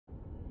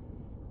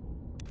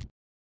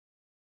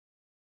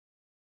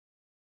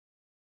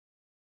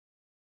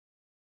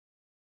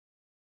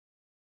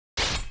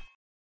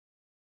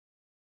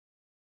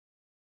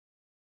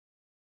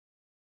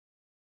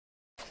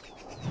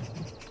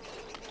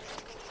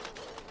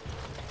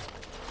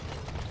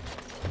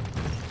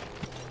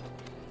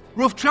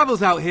Rough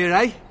travels out here,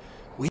 eh?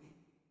 We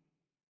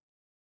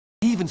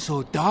even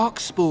saw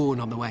Darkspawn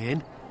on the way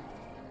in.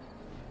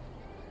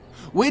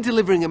 We're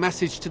delivering a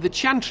message to the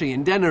Chantry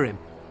in Denerim.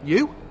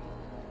 You?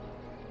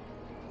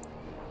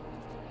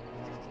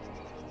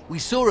 We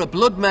saw a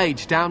blood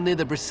mage down near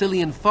the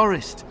Brazilian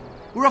forest.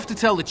 We're off to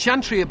tell the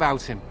Chantry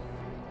about him.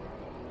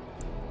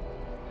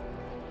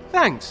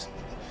 Thanks.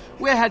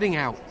 We're heading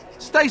out.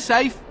 Stay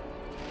safe.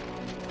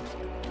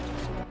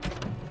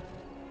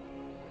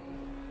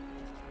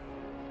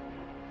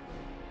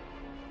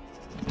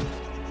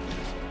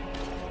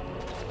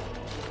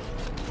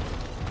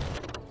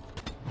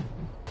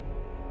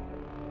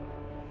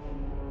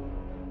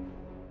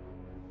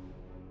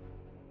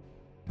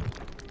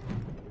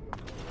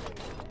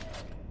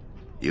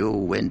 You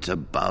went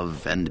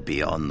above and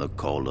beyond the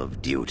call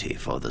of duty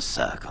for the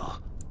Circle.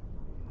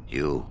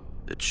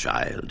 The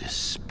child,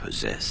 is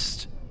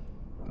possessed.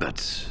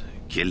 But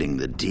killing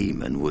the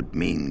demon would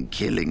mean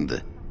killing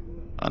the...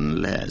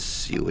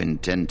 Unless you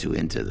intend to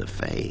enter the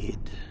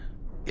Fade.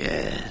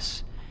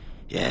 Yes,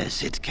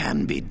 it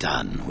can be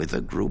done with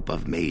a group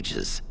of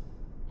mages.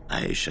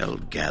 I shall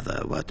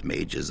gather what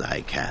mages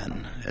I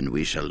can, and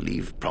we shall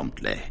leave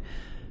promptly.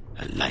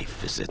 A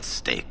life is at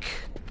stake.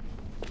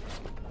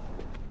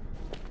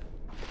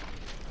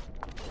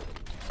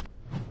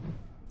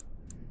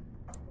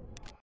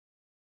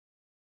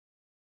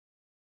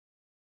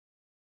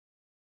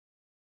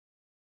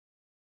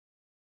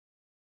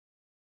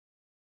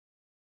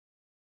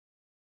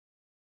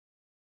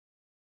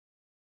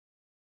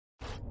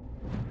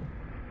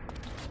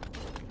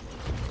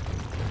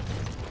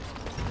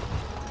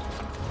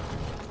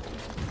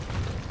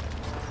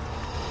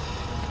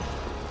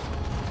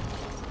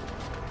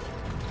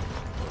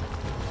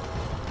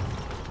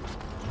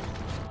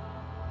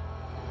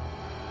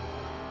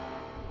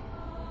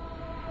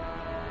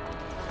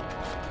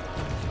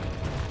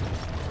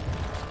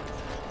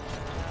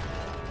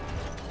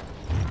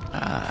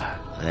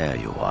 There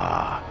you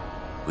are.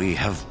 We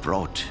have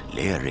brought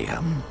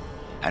lyrium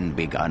and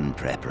begun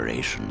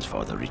preparations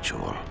for the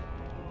ritual.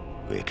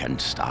 We can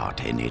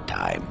start any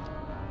time.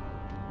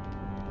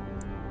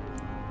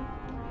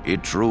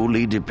 It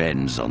truly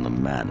depends on the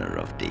manner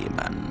of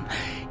demon.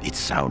 It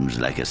sounds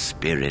like a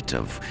spirit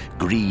of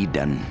greed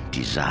and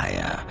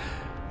desire,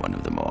 one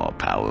of the more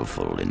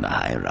powerful in the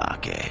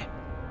hierarchy.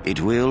 It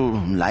will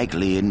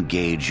likely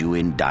engage you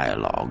in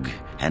dialogue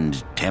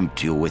and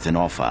tempt you with an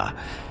offer.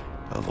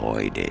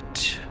 Avoid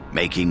it.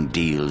 Making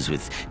deals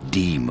with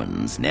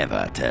demons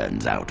never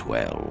turns out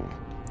well.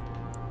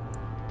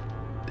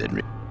 Then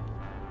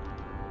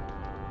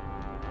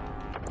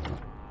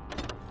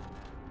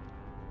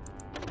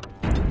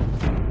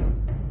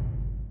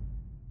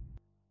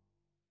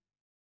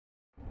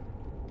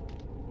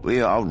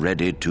we are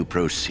ready to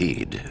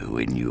proceed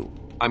when you...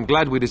 I'm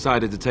glad we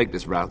decided to take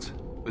this route.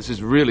 This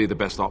is really the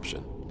best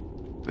option.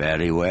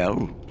 Very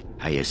well.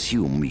 I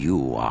assume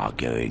you are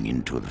going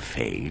into the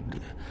Fade.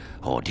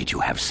 Or did you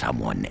have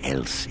someone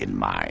else in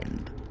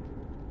mind?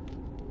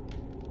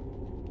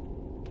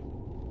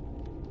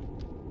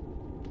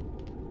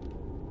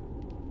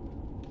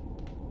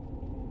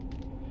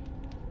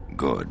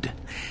 Good.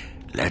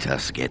 Let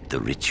us get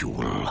the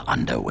ritual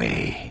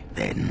underway,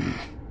 then.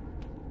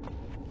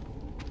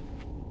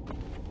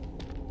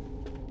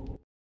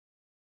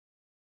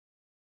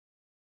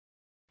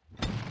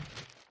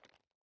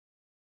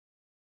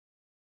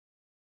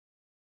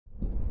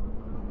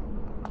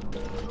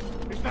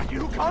 Is that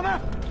you,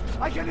 Connor?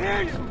 I can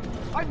hear you!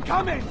 I'm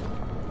coming!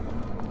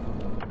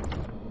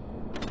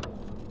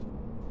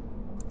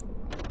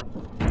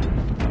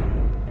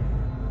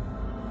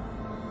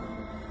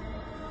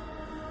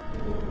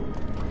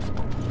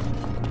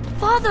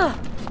 Father!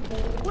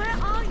 Where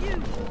are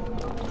you?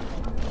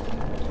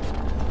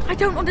 I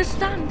don't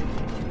understand.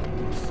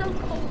 It's so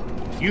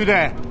cold. You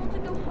there? I want to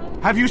go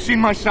home. Have you seen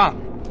my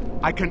son?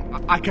 I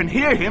can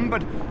hear him,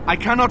 but I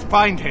cannot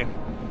find him.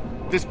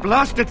 This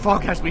blasted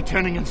fog has me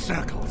turning in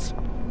circles.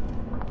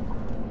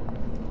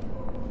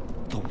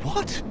 The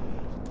what?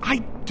 I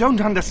don't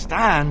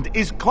understand.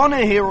 Is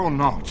Connor here or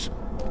not?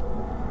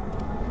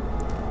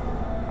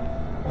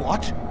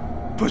 What?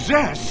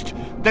 Possessed?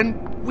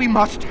 Then we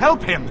must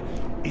help him.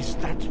 Is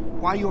that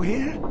why you're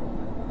here?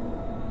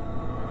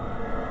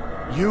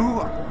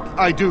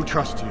 I do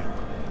trust you.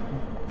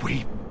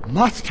 We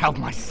must help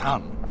my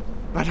son.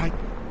 But I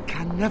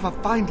can never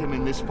find him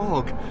in this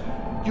fog.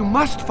 You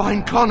must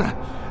find Connor.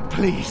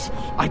 Please,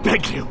 I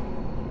beg you.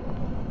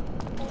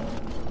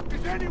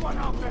 Is anyone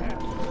out there?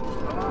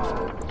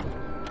 Hello?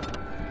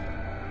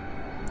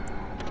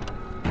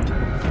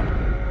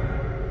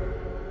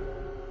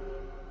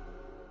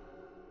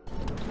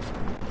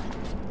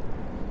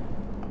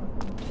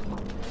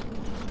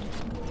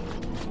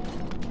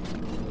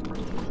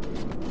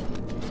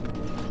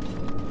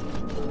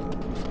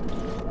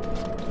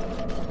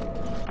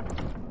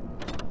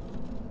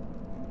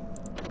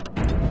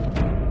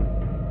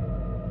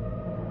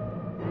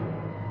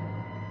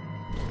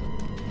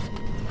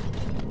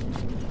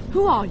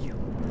 Who are you?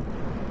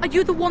 Are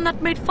you the one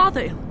that made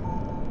Father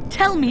ill?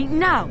 Tell me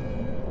now!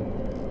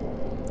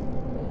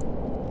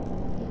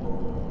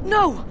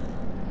 No!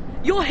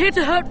 You're here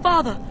to hurt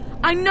Father.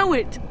 I know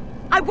it.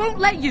 I won't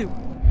let you.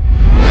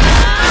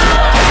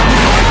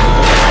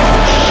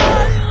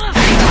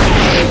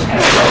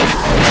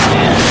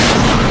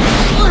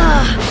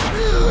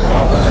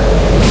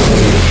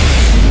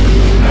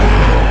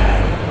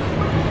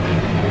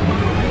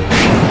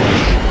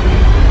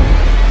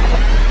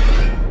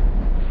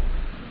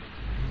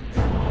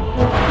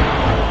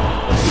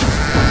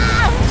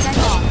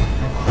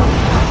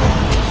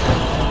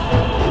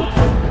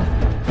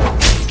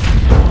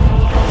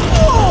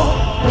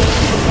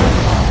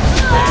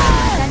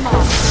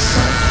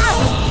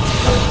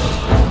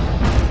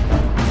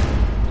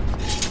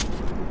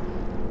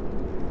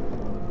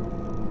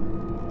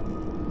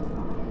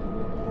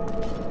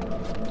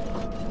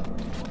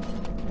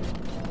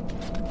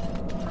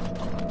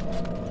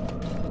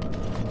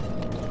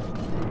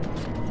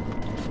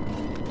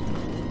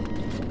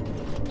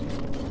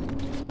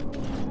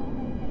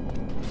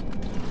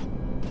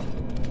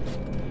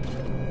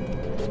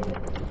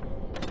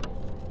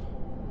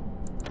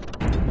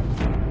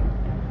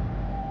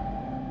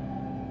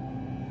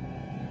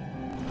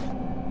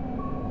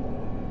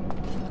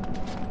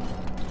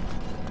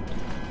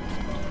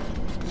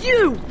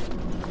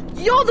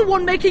 You're the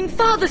one making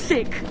Father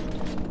sick!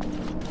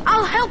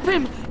 I'll help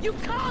him! You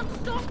can't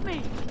stop me!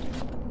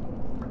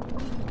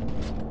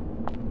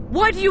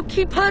 Why do you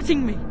keep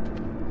hurting me?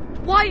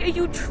 Why are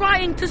you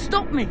trying to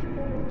stop me?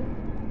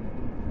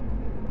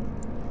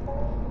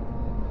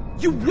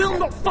 You will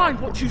not find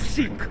what you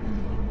seek!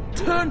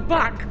 Turn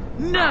back,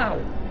 now!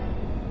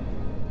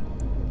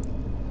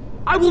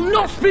 I will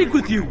not speak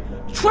with you!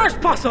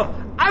 Trespasser!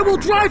 I will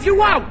drive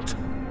you out!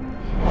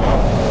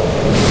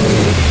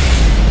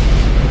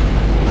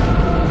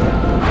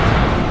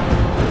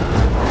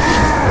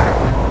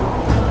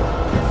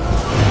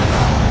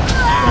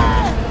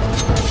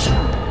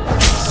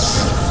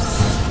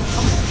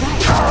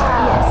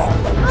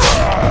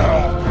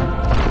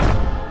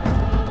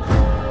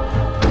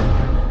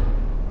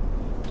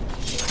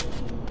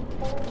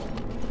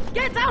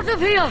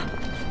 Here!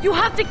 You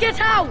have to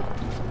get out!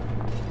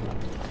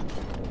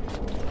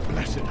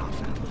 Blessed art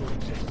thou who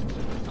exists in the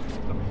sight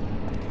of the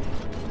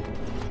Lord.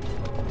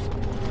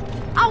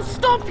 I'll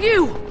stop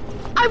you!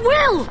 I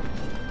will!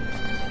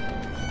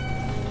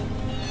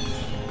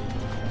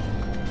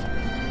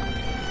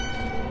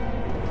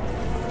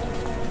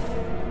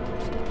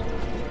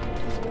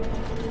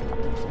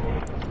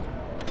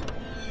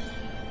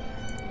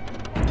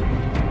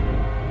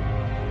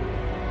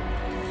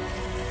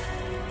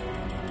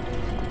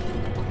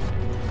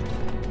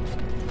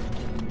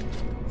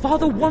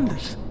 Father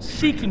wanders,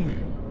 seeking me,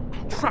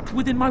 trapped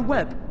within my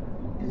web.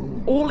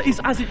 All is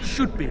as it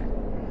should be.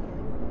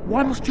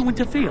 Why must you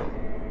interfere?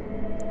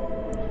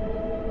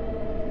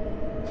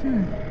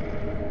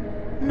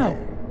 No,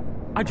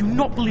 I do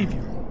not believe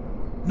you.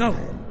 No,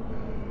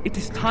 it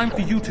is time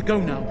for you to go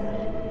now.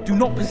 Do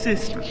not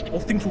persist,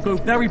 or things will go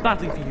very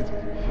badly for you.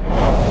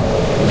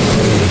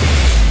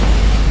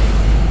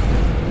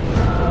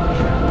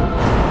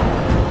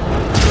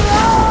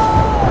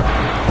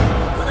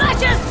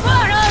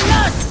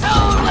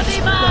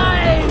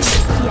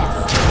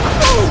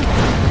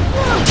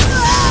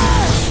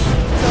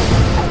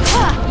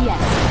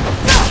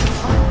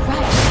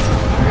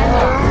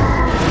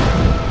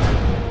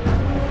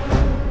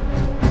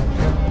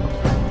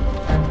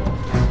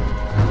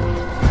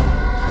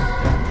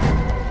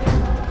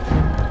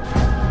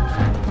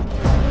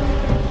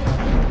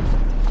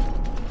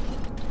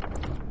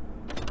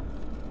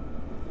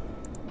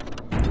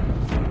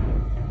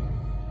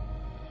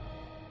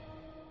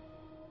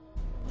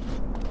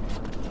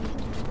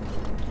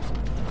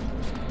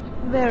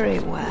 Very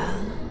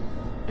well.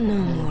 No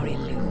more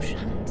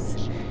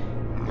illusions.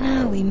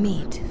 Now we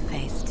meet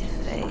face to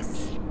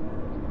face.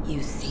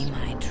 You see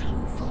my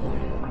true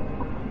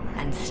form,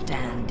 and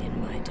stand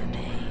in my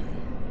domain.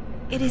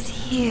 It is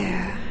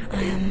here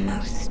I am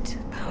most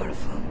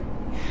powerful.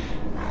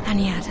 And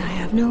yet I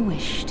have no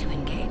wish to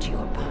engage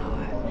your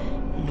power,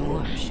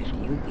 nor should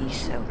you be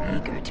so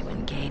eager to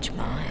engage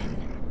mine.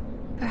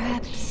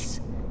 Perhaps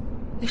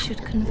we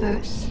should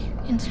converse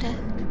instead?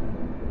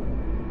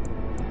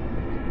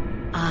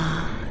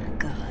 Ah,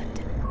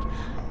 good.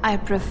 I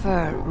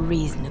prefer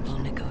reasonable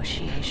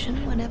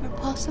negotiation whenever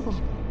possible.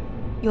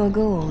 Your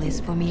goal is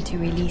for me to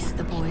release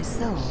the boy's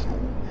soul.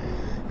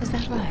 Is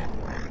that right?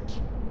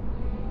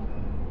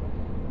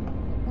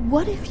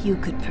 What if you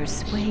could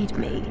persuade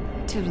me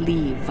to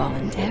leave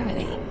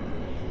voluntarily?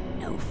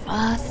 No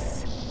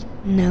fuss,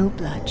 no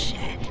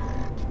bloodshed.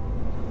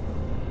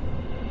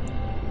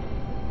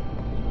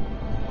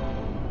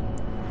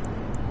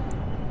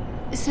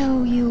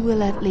 So you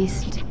will at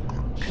least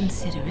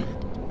consider it?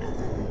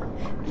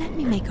 Let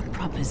me make a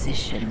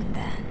proposition,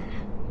 then.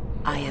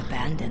 I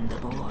abandon the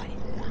boy.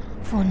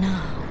 For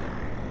now.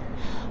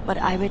 But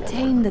I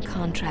retain the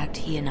contract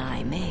he and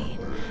I made.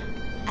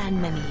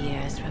 And many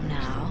years from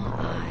now,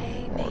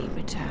 I may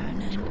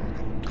return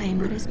and claim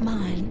what is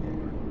mine.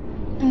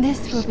 And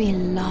this will be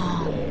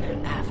long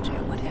after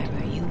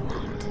whatever you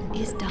want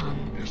is done.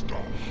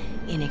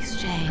 In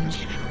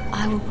exchange,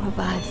 I will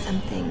provide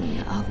something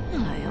of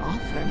I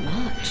offer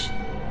much.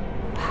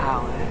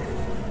 Power,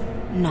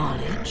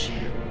 knowledge,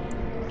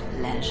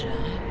 pleasure.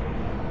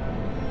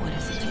 What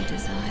is it you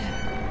desire?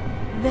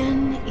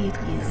 Then it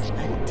is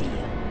a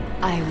deal.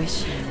 I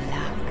wish you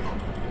luck,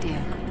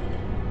 dear.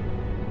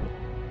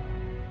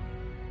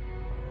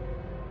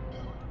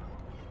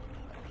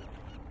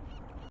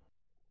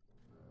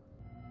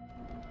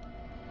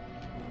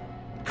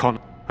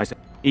 I said,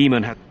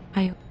 Eamon had...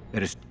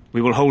 There is...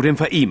 We will hold him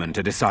for Eamon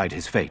to decide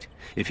his fate.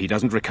 If he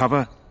doesn't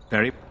recover,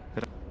 very...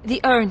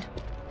 The urn.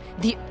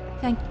 The...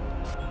 Thank...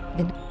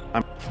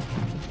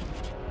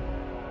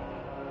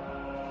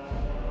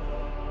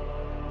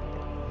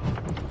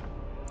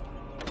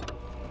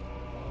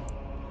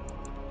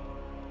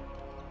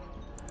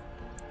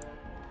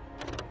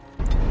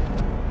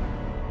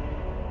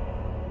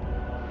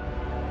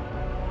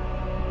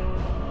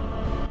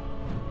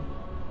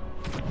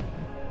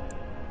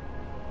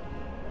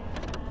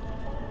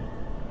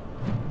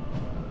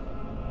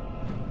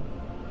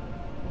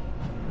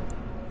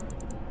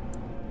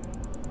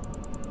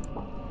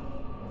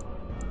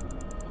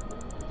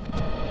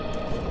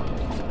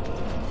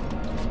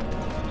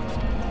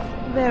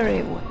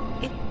 Very well.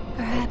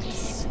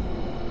 Perhaps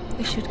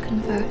we should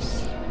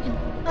converse.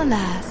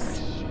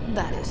 Alas,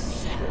 that is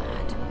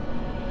sad.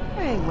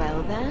 Very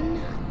well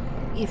then.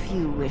 If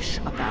you wish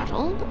a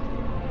battle,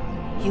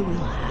 you will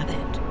have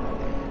it.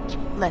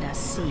 Let us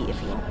see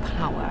if your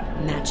power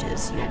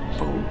matches your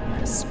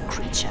boldness,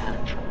 creature.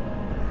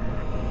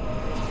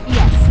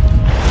 Yes.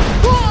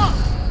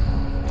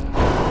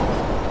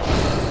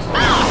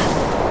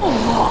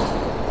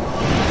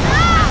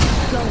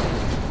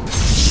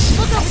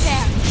 Look over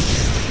there!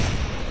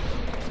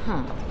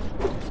 Huh.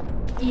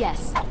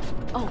 Yes.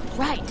 Oh,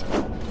 right.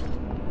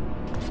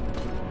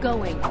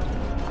 Going.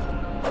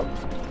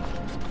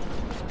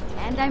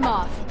 And I'm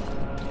off.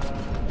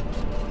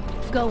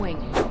 Going.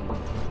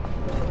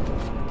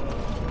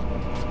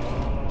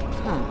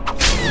 Huh.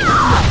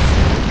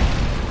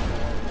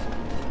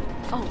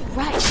 Oh,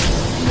 right.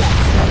 Yes.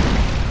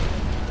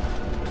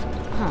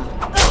 Huh.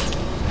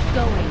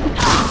 Going.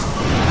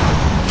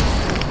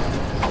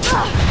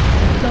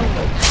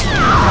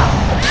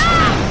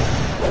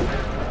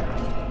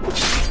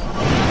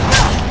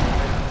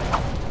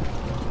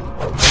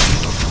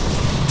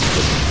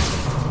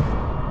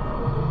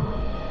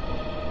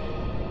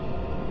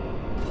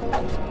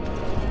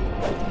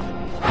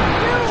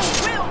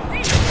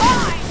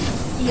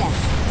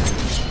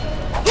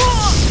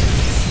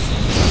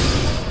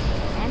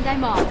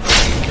 I'm off.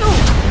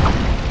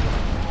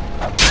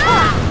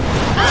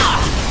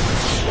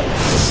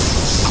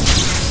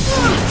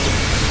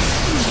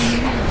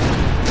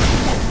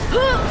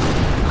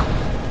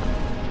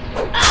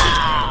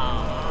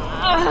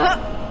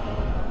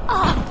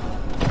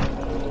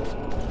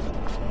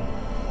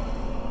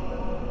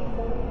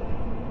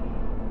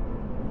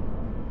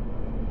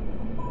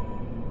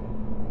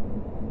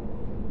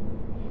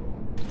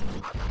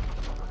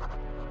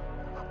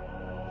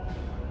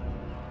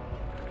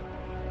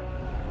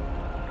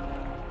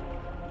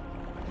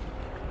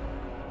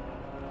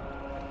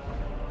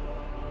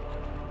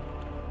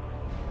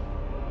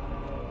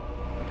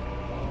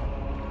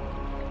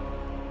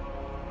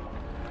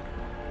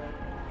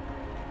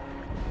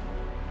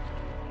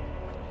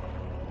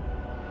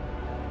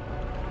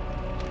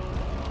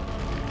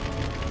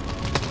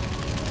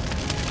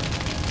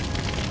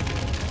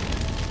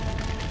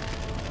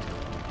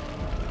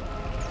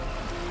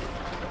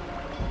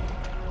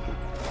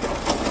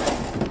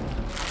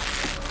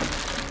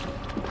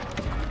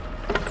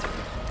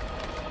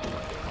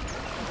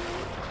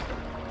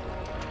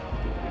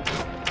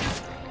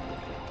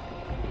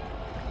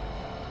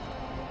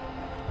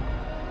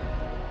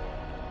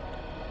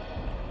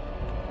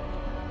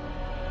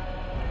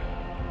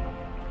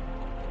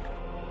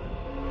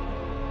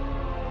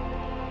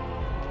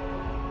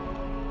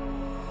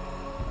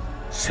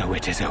 So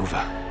it is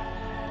over.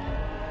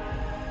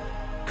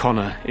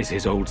 Connor is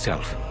his old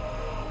self.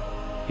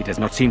 He does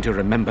not seem to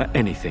remember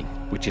anything,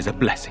 which is a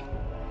blessing.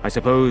 I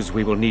suppose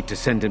we will need to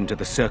send him to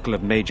the Circle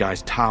of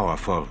Magi's tower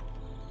for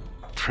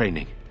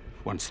training,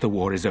 once the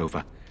war is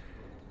over.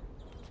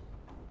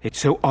 It's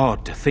so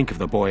odd to think of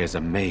the boy as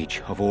a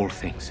mage, of all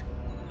things.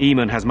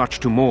 Eamon has much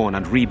to mourn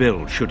and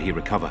rebuild should he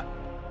recover.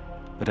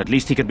 But at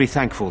least he can be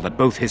thankful that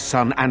both his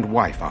son and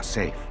wife are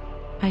safe.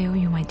 I owe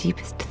you my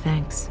deepest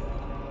thanks.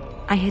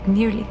 I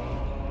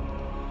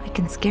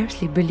can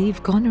scarcely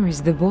believe Connor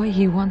is the boy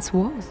he once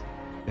was.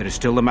 There is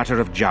still the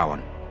matter of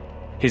Jowan.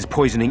 His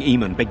poisoning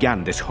Eamon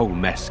began this whole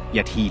mess,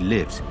 yet he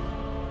lives.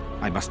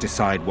 I must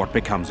decide what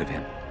becomes of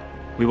him.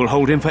 We will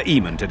hold him for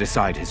Eamon to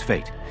decide his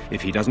fate.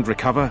 If he doesn't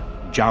recover,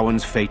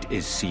 Jowan's fate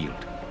is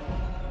sealed.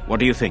 What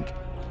do you think?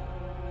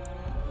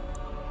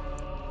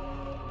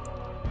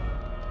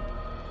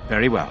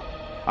 Very well.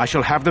 I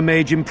shall have the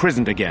mage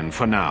imprisoned again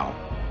for now.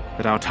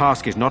 But our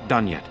task is not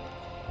done yet.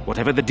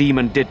 Whatever the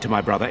demon did to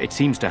my brother, it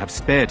seems to have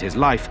spared his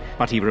life,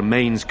 but he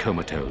remains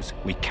comatose.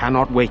 We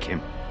cannot wake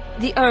him.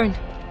 The urn.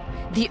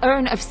 The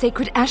urn of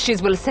sacred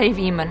ashes will save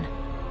Eamon.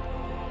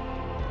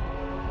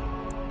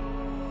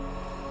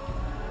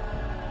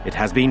 It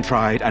has been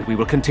tried, and we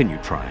will continue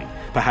trying.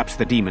 Perhaps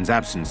the demon's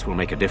absence will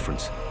make a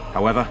difference.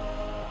 However,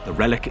 the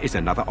relic is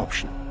another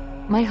option.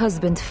 My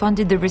husband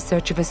funded the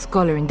research of a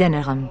scholar in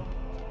Denerim,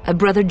 a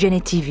brother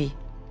Genetivi.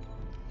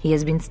 He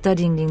has been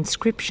studying the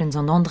inscriptions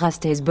on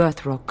Andraste's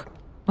birth rock.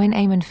 When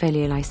Aemon fell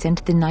ill, I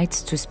sent the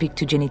knights to speak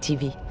to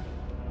Genetivi.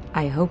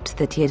 I hoped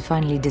that he had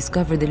finally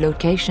discovered the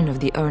location of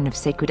the Urn of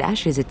Sacred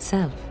Ashes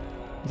itself.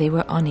 They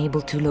were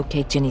unable to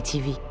locate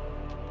Genetivi.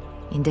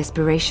 In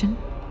desperation,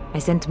 I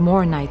sent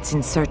more knights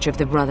in search of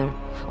the brother,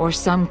 or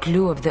some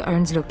clue of the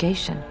urn's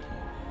location.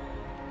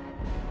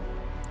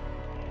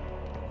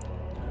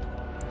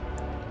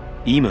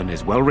 Aemon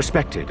is well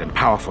respected and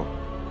powerful.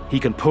 He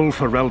can pull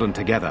Ferelden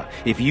together.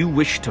 If you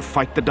wish to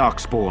fight the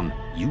Darkspawn,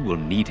 you will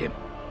need him.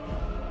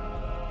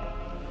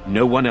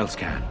 No one else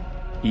can.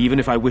 Even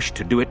if I wish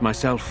to do it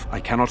myself, I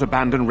cannot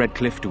abandon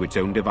Redcliffe to its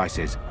own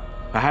devices.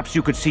 Perhaps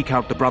you could seek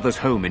out the brother's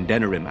home in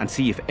Denerim and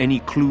see if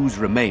any clues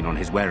remain on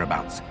his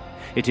whereabouts.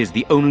 It is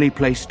the only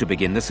place to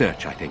begin the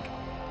search, I think.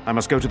 I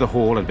must go to the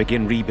hall and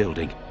begin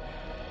rebuilding.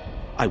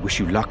 I wish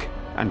you luck,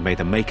 and may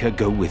the Maker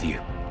go with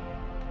you.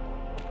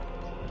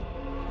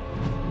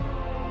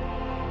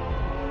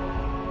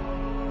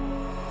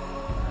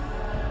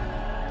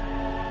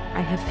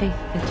 I have faith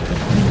that you will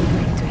find a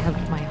way to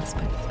help my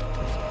husband.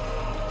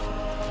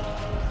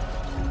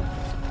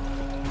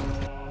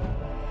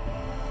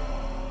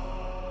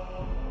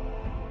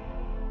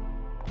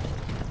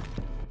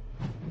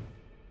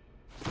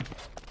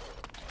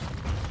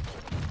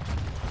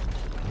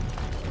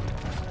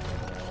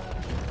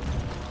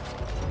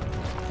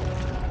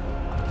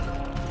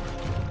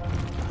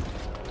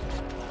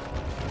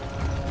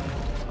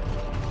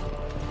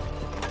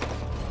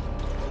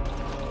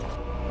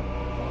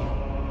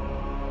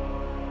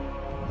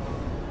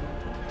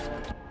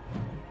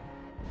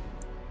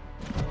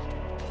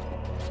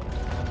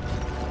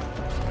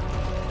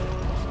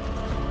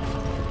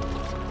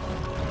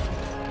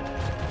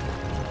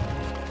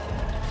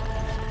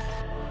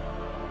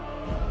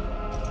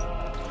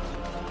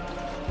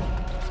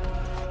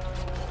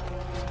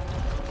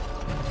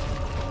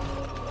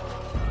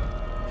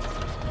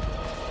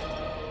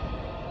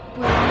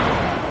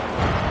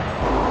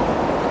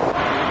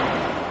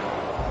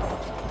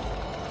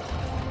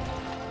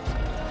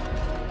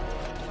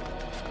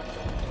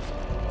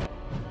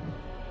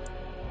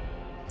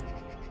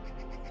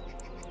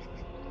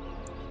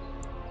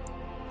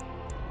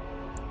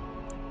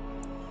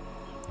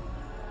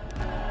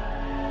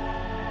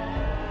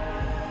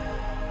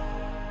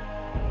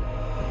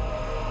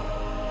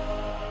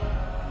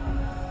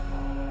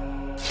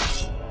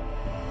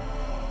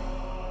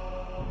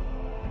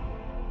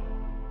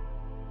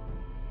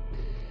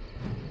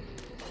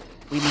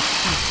 We must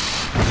fight.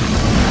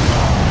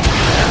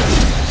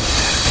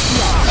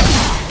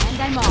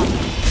 And I'm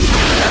on.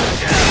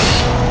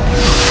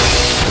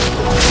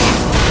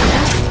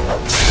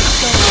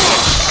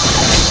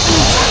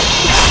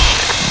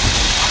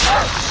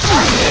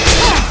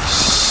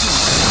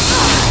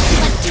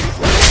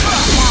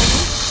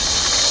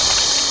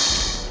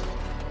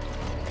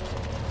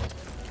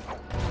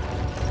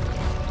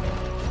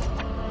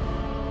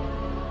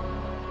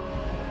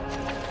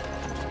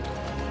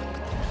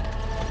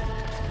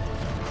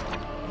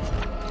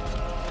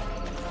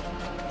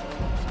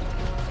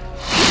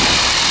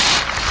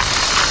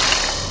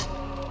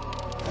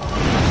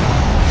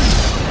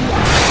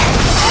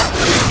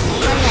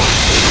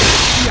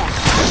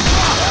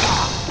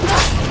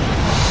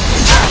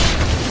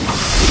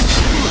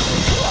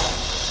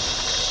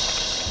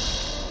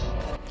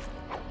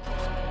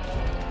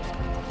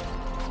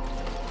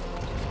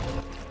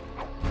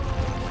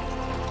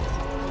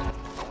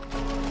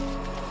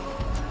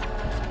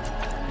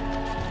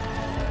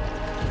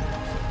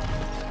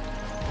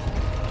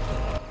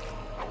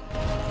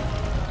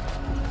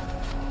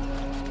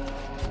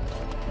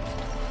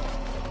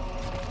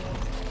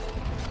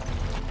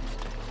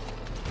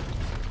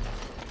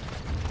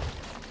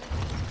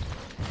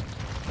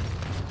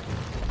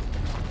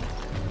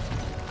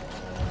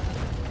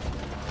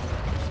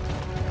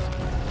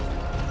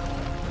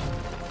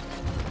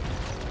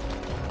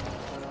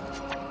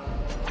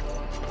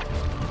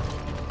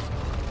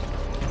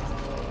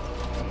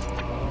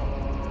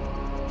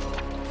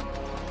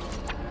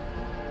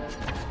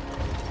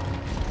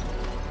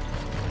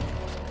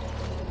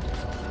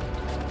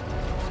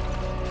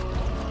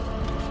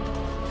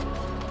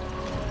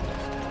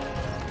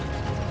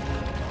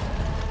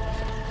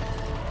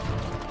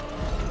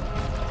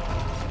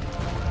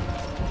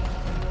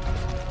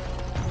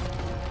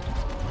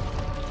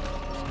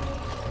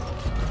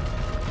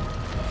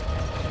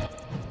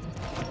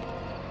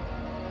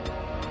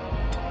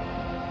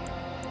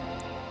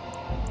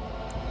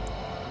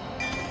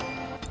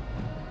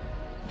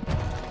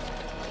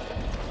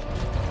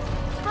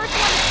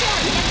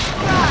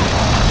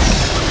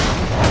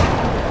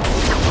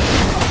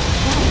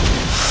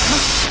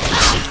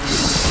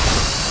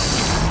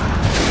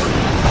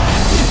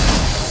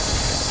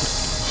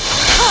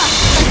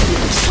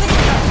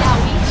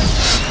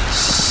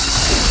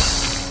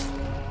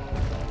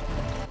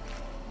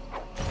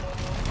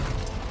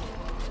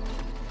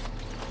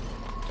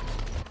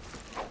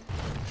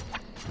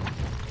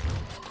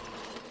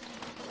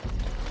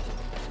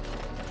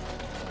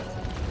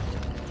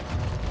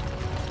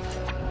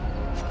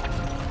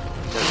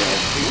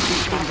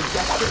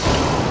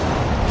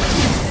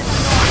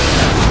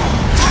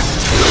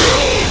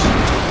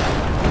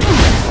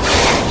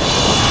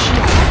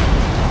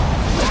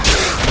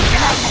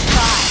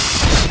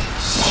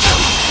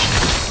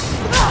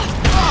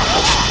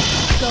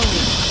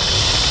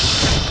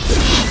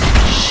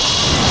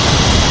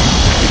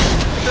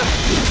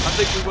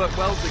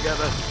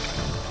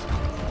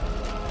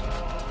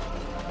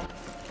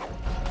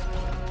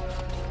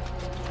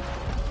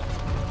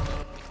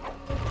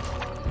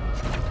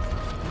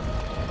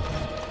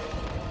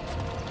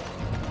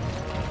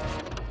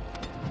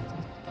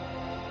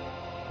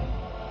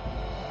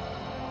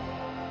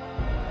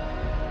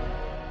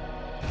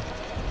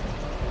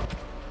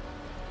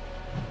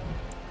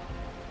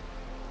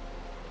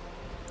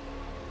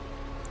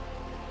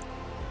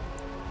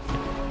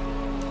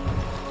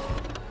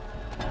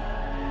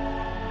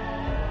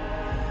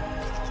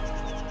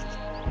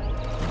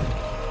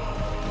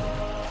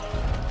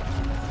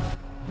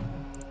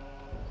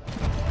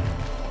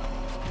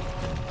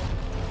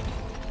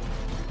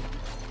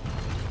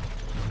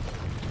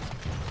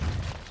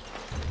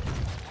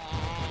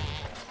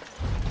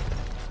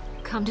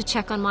 come to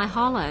check on my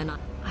Hala, and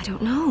I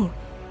don't know.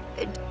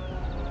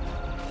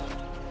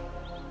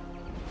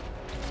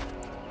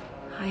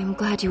 I am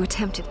glad you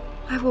attempted.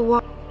 I will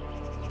walk.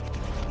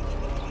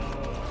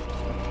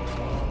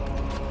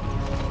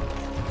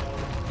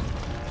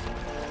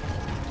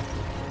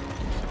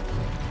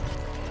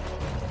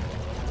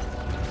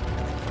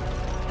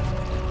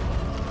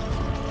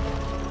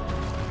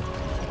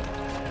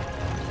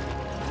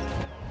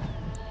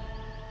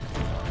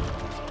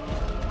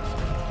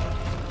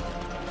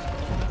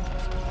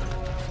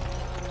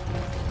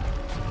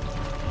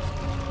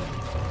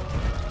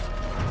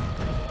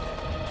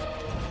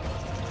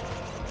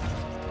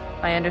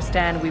 I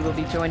understand we will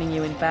be joining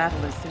you in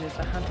battle as soon as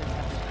the hunters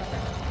have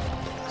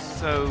recovered.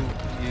 So,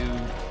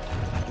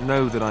 you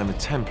know that I'm a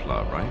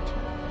Templar, right?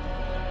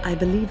 I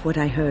believe what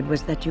I heard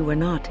was that you were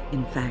not,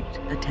 in fact,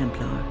 a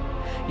Templar.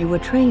 You were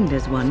trained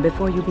as one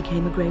before you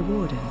became a Grey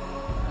Warden.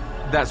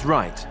 That's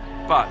right,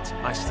 but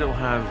I still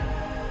have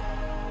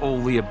all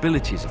the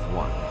abilities of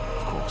one,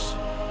 of course.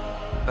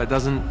 That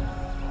doesn't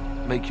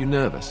make you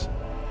nervous?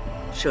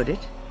 Should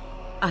it?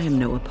 I am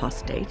no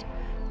apostate.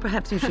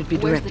 Perhaps you should be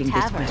Where's the directing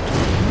this tavern?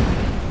 question.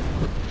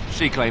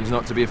 She claims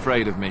not to be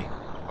afraid of me,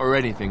 or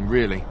anything,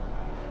 really.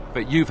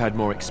 But you've had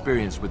more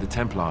experience with the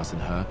Templars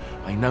than her.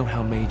 I know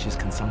how mages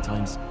can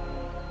sometimes...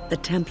 The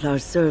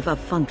Templars serve a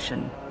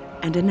function,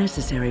 and a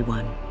necessary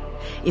one.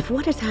 If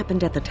what has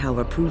happened at the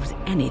tower proves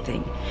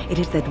anything, it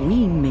is that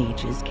we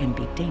mages can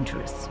be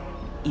dangerous,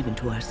 even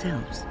to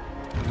ourselves.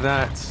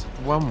 That's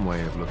one way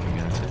of looking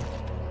at it.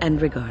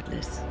 And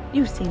regardless,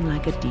 you seem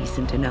like a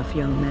decent enough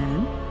young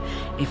man.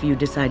 If you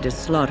decide to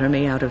slaughter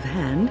me out of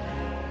hand,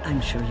 I'm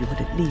sure you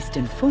would at least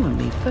inform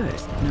me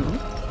first, no?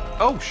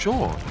 Oh,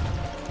 sure.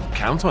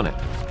 Count on it.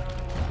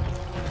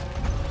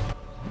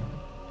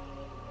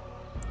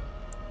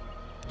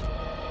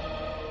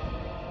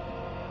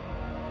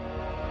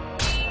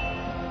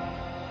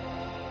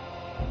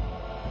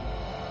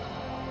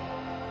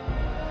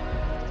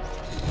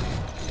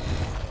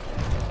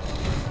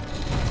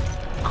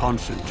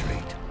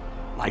 Concentrate,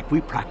 like we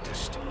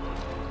practiced.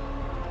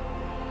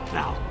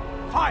 Now,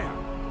 fire!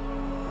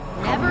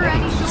 Never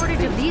any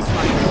shortage of these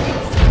ones.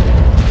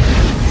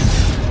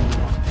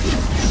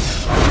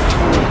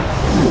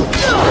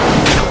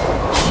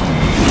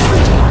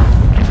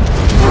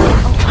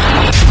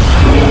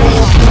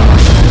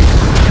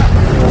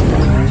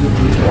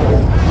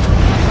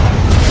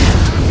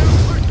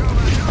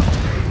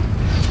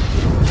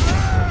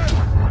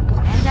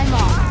 And I'm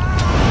off.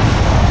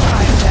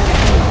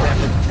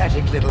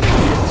 Pathetic little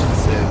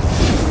existences.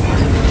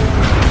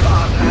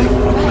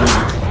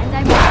 And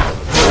I'm off.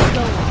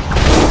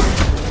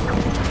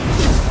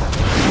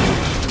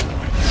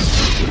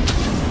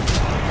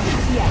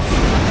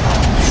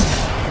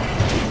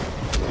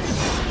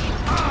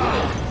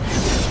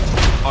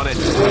 On it.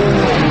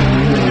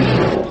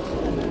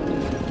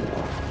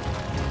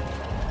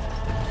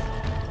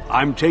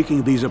 I'm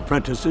taking these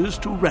apprentices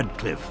to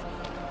Redcliffe.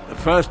 The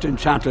first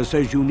enchanter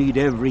says you need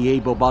every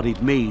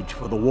able-bodied mage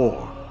for the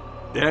war.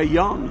 They're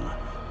young,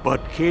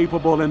 but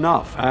capable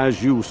enough,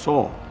 as you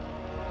saw.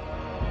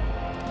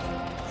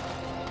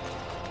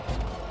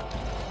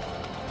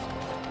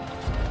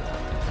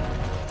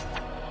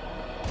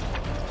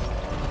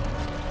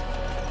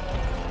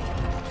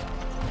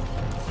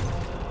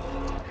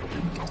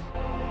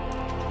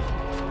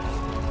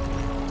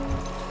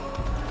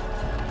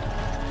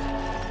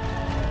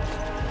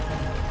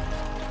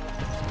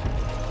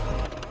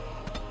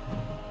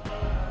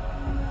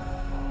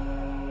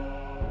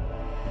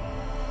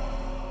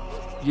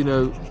 You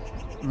know,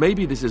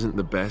 maybe this isn't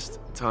the best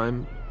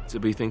time to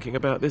be thinking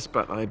about this,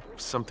 but I've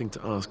something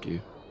to ask you.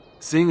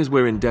 Seeing as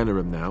we're in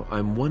Denerim now,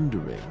 I'm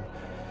wondering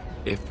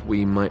if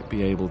we might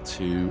be able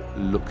to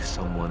look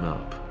someone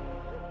up.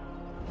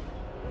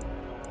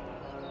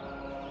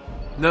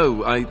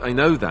 No, I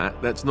know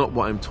that. That's not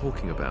what I'm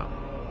talking about.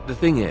 The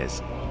thing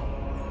is,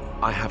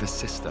 I have a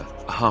sister,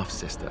 a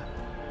half-sister.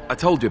 I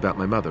told you about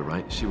my mother,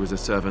 right? She was a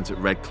servant at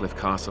Redcliffe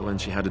Castle and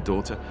she had a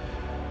daughter.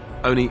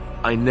 Only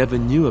I never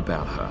knew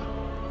about her.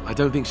 I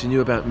don't think she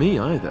knew about me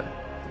either.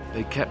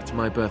 They kept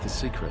my birth a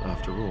secret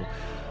after all.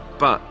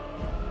 But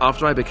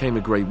after I became a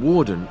Grey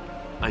Warden,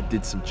 I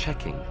did some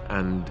checking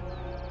and,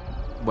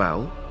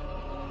 well,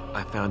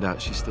 I found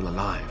out she's still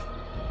alive.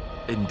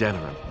 In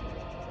Denerim.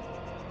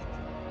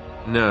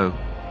 No.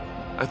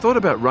 I thought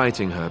about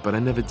writing her, but I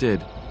never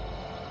did.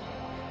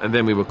 And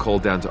then we were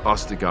called down to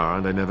Ostagar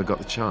and I never got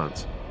the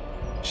chance.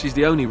 She's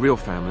the only real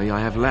family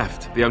I have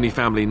left. The only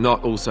family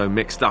not also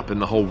mixed up in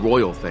the whole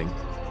royal thing.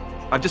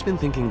 I've just been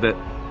thinking that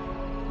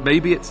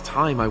maybe it's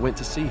time I went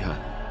to see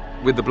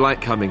her. With the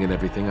Blight coming and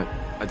everything,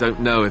 I don't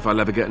know if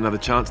I'll ever get another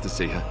chance to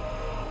see her.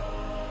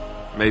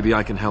 Maybe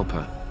I can help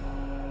her.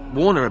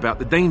 Warn her about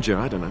the danger,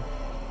 I don't know.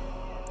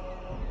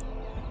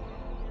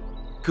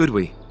 Could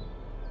we?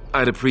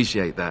 I'd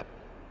appreciate that.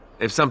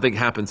 If something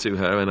happened to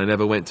her and I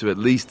never went to at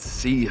least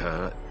see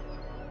her,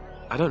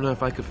 I don't know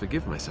if I could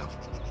forgive myself.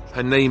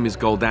 Her name is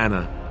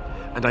Goldana,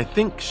 and I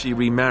think she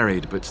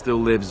remarried but still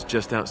lives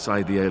just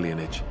outside the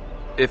alienage.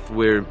 If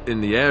we're in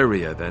the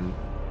area, then,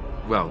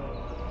 well,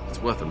 It's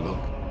worth a look.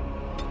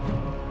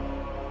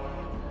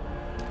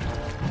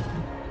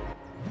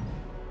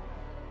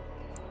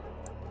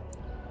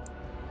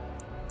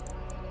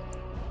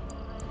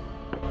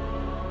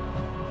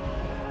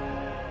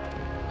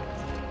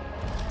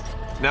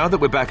 Now that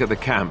we're back at the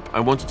camp, I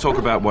want to talk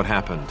about what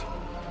happened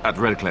at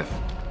Redcliffe.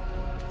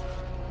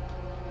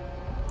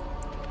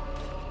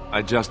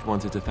 I just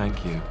wanted to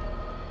thank you.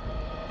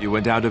 You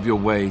went out of your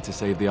way to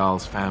save the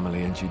Isle's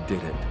family, and you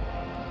did it.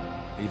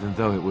 Even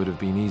though it would have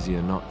been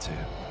easier not to.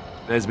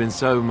 There's been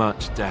so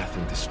much death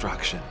and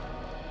destruction.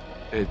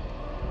 It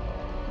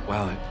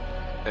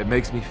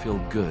makes me feel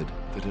good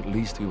that at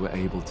least we were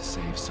able to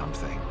save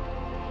something.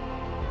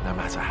 No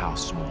matter how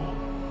small.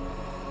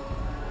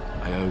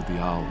 I owed the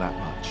Isle that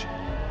much.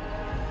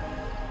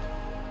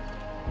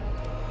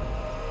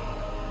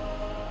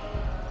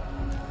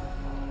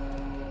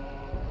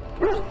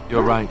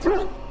 You're right.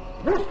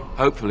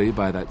 Hopefully,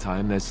 by that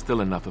time, there's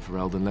still enough of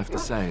Ferelden left to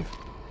save.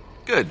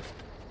 Good.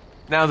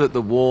 Now that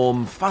the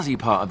warm, fuzzy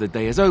part of the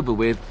day is over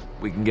with,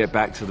 we can get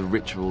back to the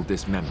ritual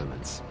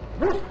dismemberments.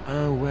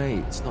 Oh, wait,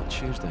 it's not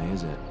Tuesday,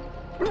 is it?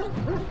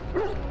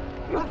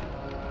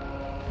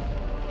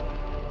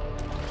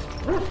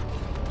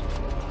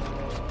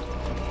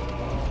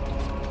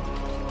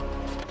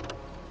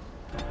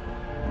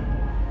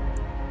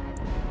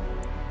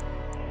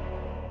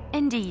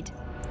 Indeed.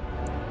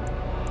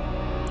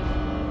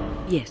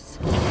 Yes.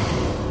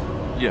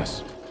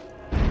 Yes.